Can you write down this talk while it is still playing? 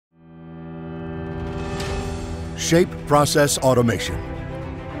Shape Process Automation.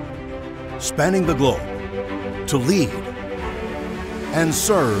 Spanning the globe to lead and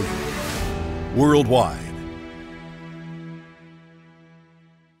serve worldwide.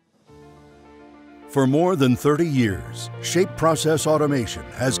 For more than 30 years, Shape Process Automation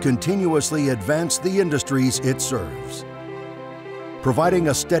has continuously advanced the industries it serves, providing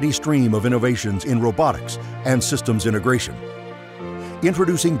a steady stream of innovations in robotics and systems integration,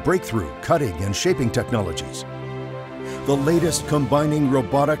 introducing breakthrough cutting and shaping technologies, the latest combining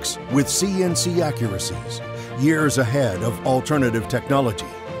robotics with CNC accuracies, years ahead of alternative technology.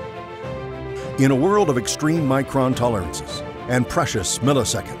 In a world of extreme micron tolerances and precious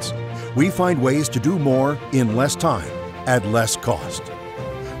milliseconds, we find ways to do more in less time at less cost.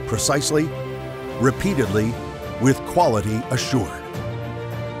 Precisely, repeatedly, with quality assured.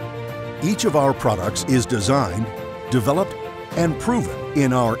 Each of our products is designed, developed, and proven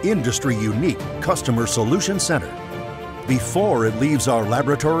in our industry-unique Customer Solution Center before it leaves our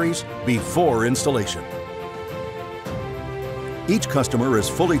laboratories, before installation. Each customer is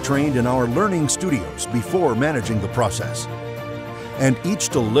fully trained in our learning studios before managing the process, and each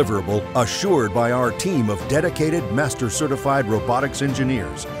deliverable assured by our team of dedicated master-certified robotics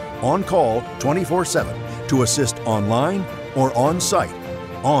engineers on call 24/7 to assist online or on-site,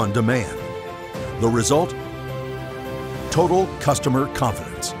 on demand. The result? Total customer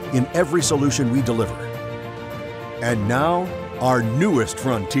confidence in every solution we deliver. And now, our newest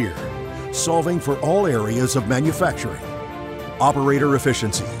frontier, solving for all areas of manufacturing, operator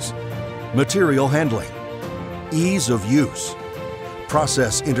efficiencies, material handling, ease of use,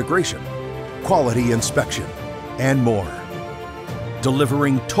 process integration, quality inspection, and more.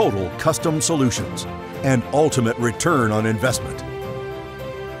 Delivering total custom solutions and ultimate return on investment.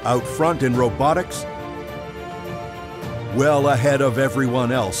 Out front in robotics, well ahead of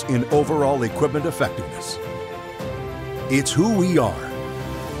everyone else in overall equipment effectiveness. It's who we are,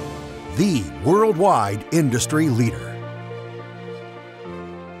 the worldwide industry leader.